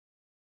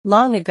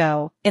Long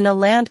ago, in a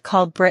land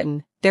called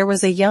Britain, there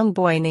was a young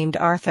boy named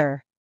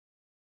Arthur.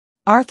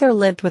 Arthur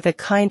lived with a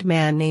kind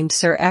man named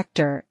Sir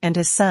Ector and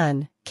his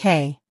son,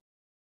 Kay.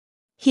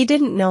 He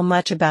didn't know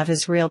much about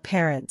his real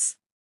parents.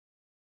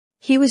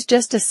 He was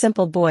just a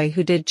simple boy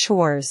who did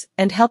chores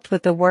and helped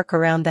with the work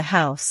around the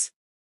house.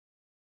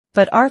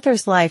 But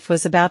Arthur's life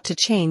was about to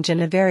change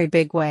in a very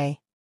big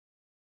way.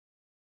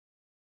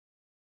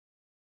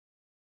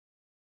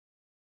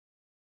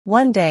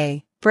 One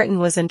day, Britain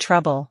was in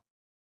trouble.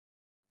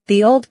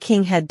 The old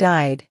king had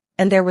died,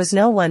 and there was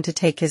no one to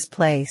take his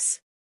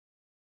place.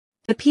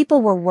 The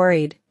people were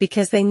worried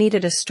because they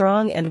needed a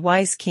strong and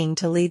wise king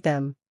to lead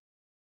them.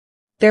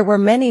 There were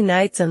many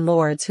knights and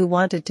lords who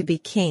wanted to be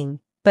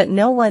king, but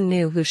no one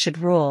knew who should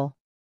rule.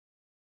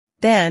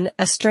 Then,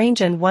 a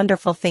strange and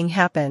wonderful thing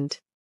happened.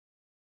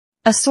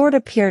 A sword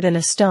appeared in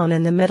a stone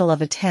in the middle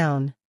of a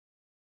town.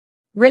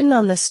 Written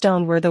on the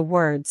stone were the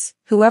words,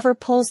 "Whoever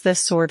pulls this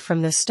sword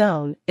from the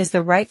stone is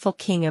the rightful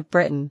king of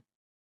Britain."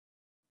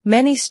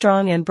 Many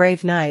strong and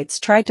brave knights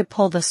tried to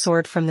pull the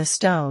sword from the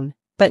stone,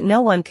 but no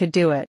one could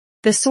do it.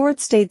 The sword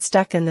stayed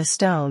stuck in the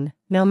stone,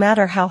 no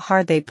matter how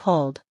hard they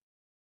pulled.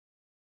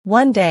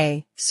 One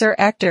day, Sir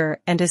Ector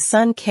and his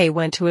son Kay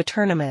went to a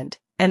tournament,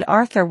 and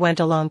Arthur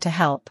went along to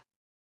help.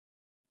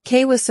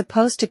 Kay was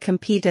supposed to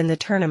compete in the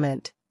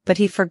tournament, but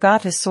he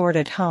forgot his sword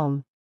at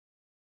home.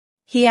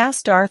 He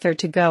asked Arthur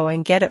to go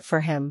and get it for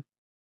him.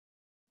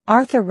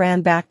 Arthur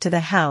ran back to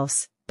the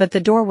house, but the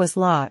door was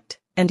locked,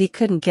 and he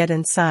couldn't get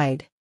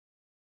inside.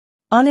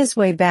 On his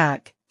way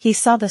back, he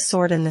saw the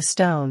sword in the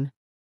stone.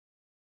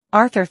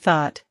 Arthur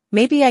thought,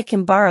 maybe I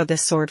can borrow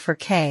this sword for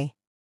Kay.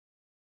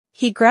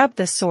 He grabbed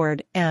the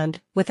sword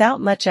and, without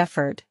much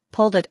effort,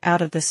 pulled it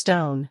out of the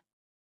stone.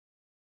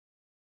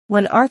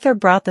 When Arthur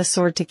brought the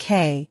sword to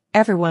Kay,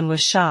 everyone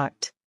was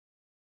shocked.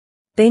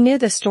 They knew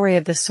the story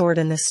of the sword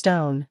in the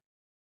stone.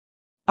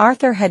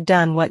 Arthur had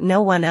done what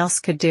no one else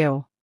could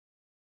do.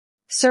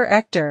 Sir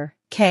Ector,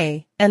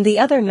 Kay, and the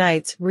other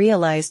knights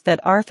realized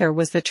that Arthur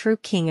was the true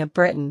king of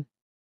Britain.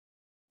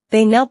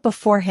 They knelt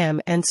before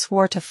him and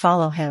swore to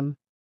follow him.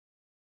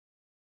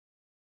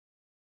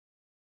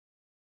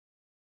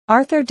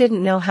 Arthur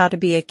didn't know how to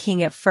be a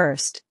king at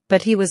first,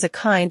 but he was a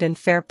kind and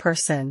fair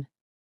person.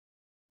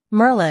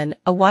 Merlin,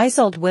 a wise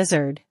old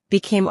wizard,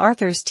 became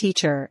Arthur's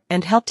teacher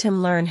and helped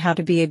him learn how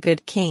to be a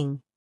good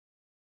king.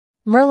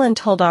 Merlin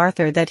told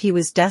Arthur that he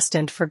was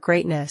destined for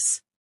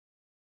greatness.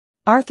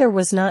 Arthur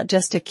was not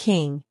just a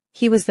king,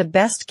 he was the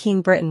best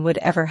king Britain would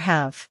ever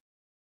have.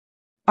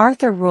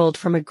 Arthur ruled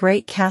from a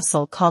great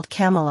castle called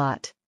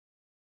Camelot.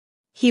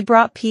 He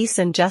brought peace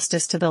and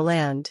justice to the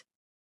land.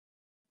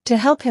 To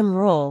help him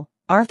rule,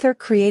 Arthur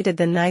created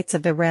the Knights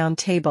of the Round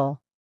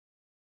Table.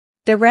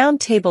 The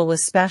Round Table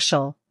was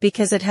special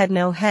because it had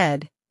no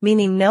head,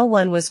 meaning no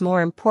one was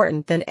more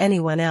important than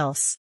anyone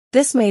else.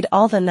 This made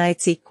all the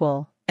knights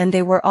equal, and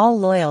they were all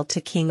loyal to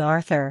King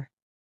Arthur.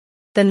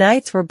 The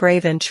knights were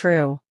brave and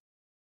true.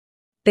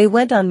 They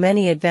went on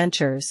many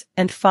adventures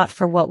and fought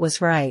for what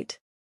was right.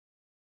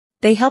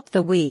 They helped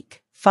the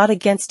weak, fought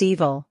against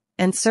evil,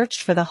 and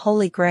searched for the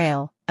Holy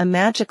Grail, a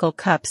magical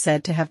cup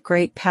said to have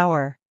great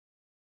power.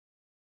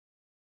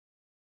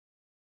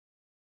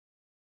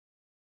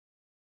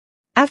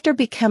 After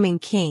becoming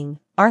king,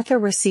 Arthur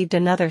received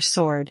another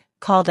sword,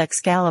 called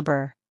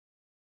Excalibur.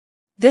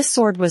 This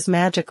sword was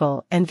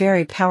magical and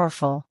very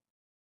powerful.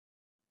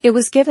 It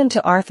was given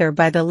to Arthur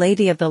by the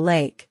Lady of the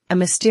Lake, a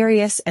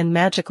mysterious and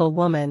magical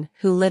woman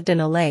who lived in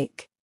a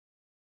lake.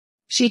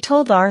 She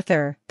told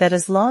Arthur that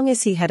as long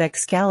as he had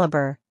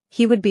Excalibur,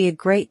 he would be a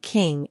great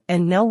king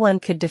and no one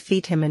could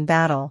defeat him in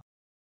battle.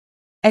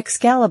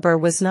 Excalibur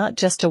was not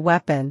just a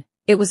weapon,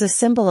 it was a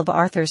symbol of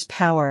Arthur's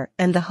power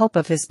and the hope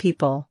of his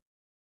people.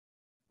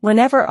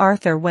 Whenever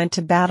Arthur went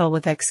to battle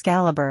with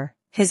Excalibur,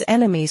 his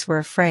enemies were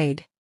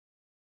afraid.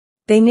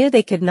 They knew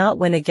they could not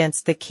win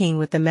against the king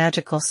with the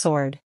magical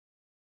sword.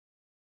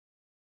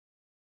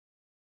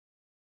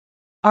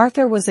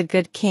 Arthur was a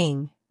good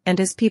king, and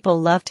his people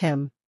loved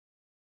him.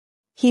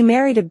 He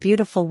married a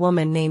beautiful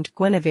woman named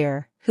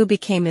Guinevere, who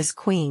became his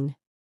queen.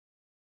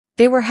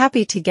 They were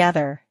happy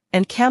together,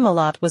 and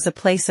Camelot was a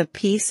place of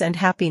peace and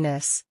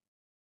happiness.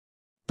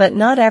 But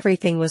not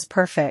everything was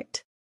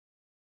perfect.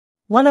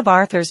 One of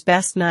Arthur's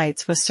best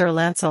knights was Sir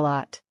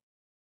Lancelot.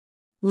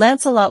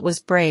 Lancelot was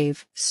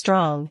brave,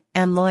 strong,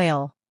 and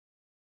loyal.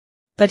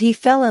 But he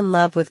fell in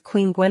love with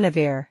Queen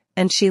Guinevere,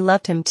 and she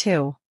loved him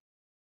too.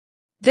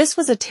 This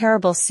was a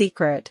terrible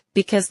secret,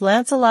 because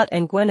Lancelot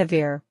and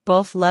Guinevere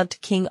both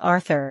loved King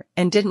Arthur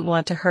and didn't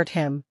want to hurt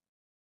him.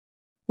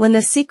 When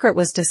the secret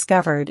was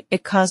discovered,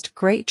 it caused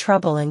great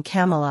trouble in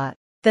Camelot.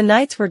 The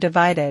knights were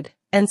divided,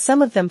 and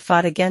some of them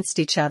fought against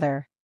each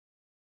other.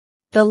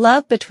 The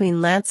love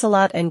between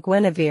Lancelot and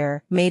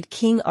Guinevere made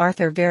King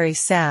Arthur very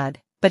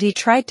sad, but he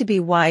tried to be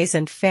wise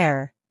and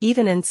fair,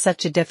 even in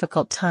such a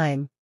difficult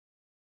time.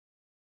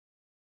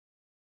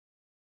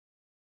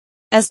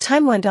 As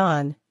time went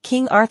on,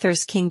 King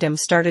Arthur's kingdom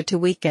started to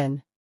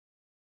weaken.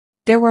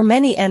 There were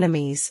many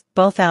enemies,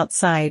 both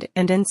outside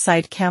and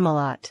inside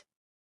Camelot.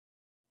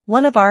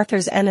 One of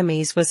Arthur's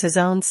enemies was his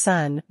own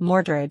son,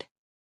 Mordred.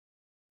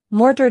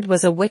 Mordred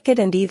was a wicked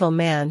and evil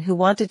man who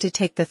wanted to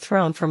take the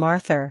throne from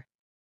Arthur.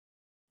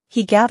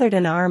 He gathered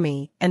an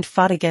army and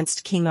fought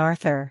against King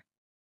Arthur.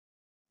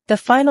 The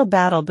final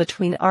battle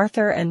between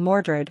Arthur and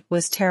Mordred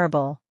was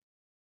terrible.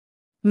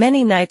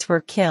 Many knights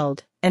were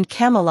killed, and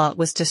Camelot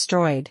was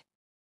destroyed.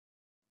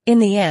 In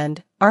the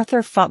end,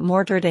 Arthur fought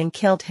Mordred and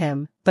killed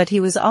him, but he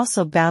was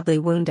also badly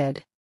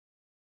wounded.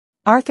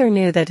 Arthur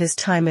knew that his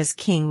time as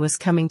king was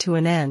coming to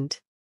an end.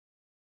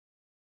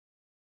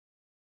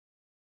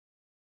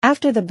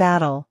 After the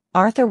battle,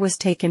 Arthur was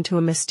taken to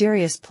a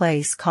mysterious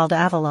place called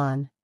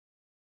Avalon.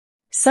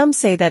 Some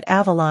say that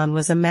Avalon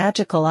was a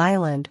magical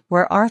island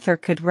where Arthur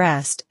could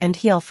rest and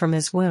heal from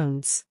his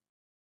wounds.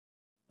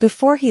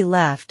 Before he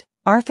left,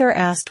 Arthur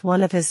asked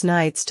one of his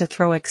knights to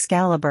throw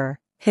Excalibur,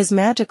 his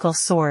magical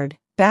sword,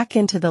 back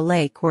into the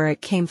lake where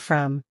it came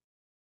from.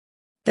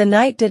 The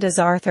knight did as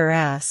Arthur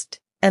asked,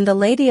 and the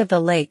Lady of the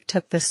Lake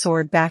took the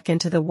sword back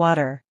into the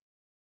water.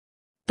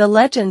 The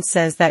legend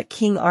says that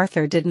King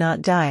Arthur did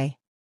not die.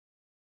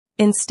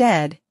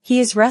 Instead, he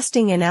is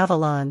resting in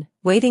Avalon,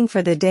 waiting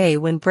for the day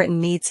when Britain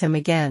needs him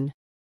again.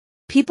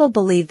 People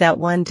believe that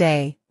one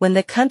day, when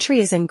the country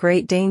is in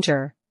great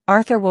danger,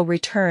 Arthur will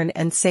return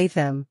and save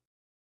them.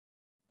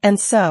 And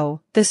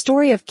so, the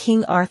story of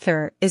King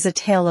Arthur is a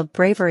tale of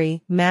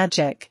bravery,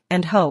 magic,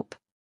 and hope.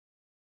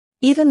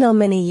 Even though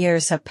many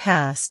years have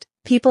passed,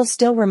 people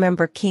still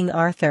remember King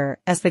Arthur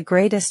as the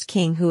greatest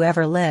king who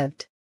ever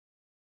lived.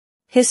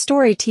 His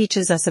story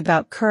teaches us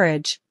about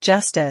courage,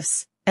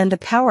 justice, and the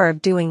power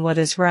of doing what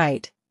is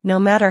right, no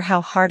matter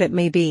how hard it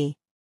may be.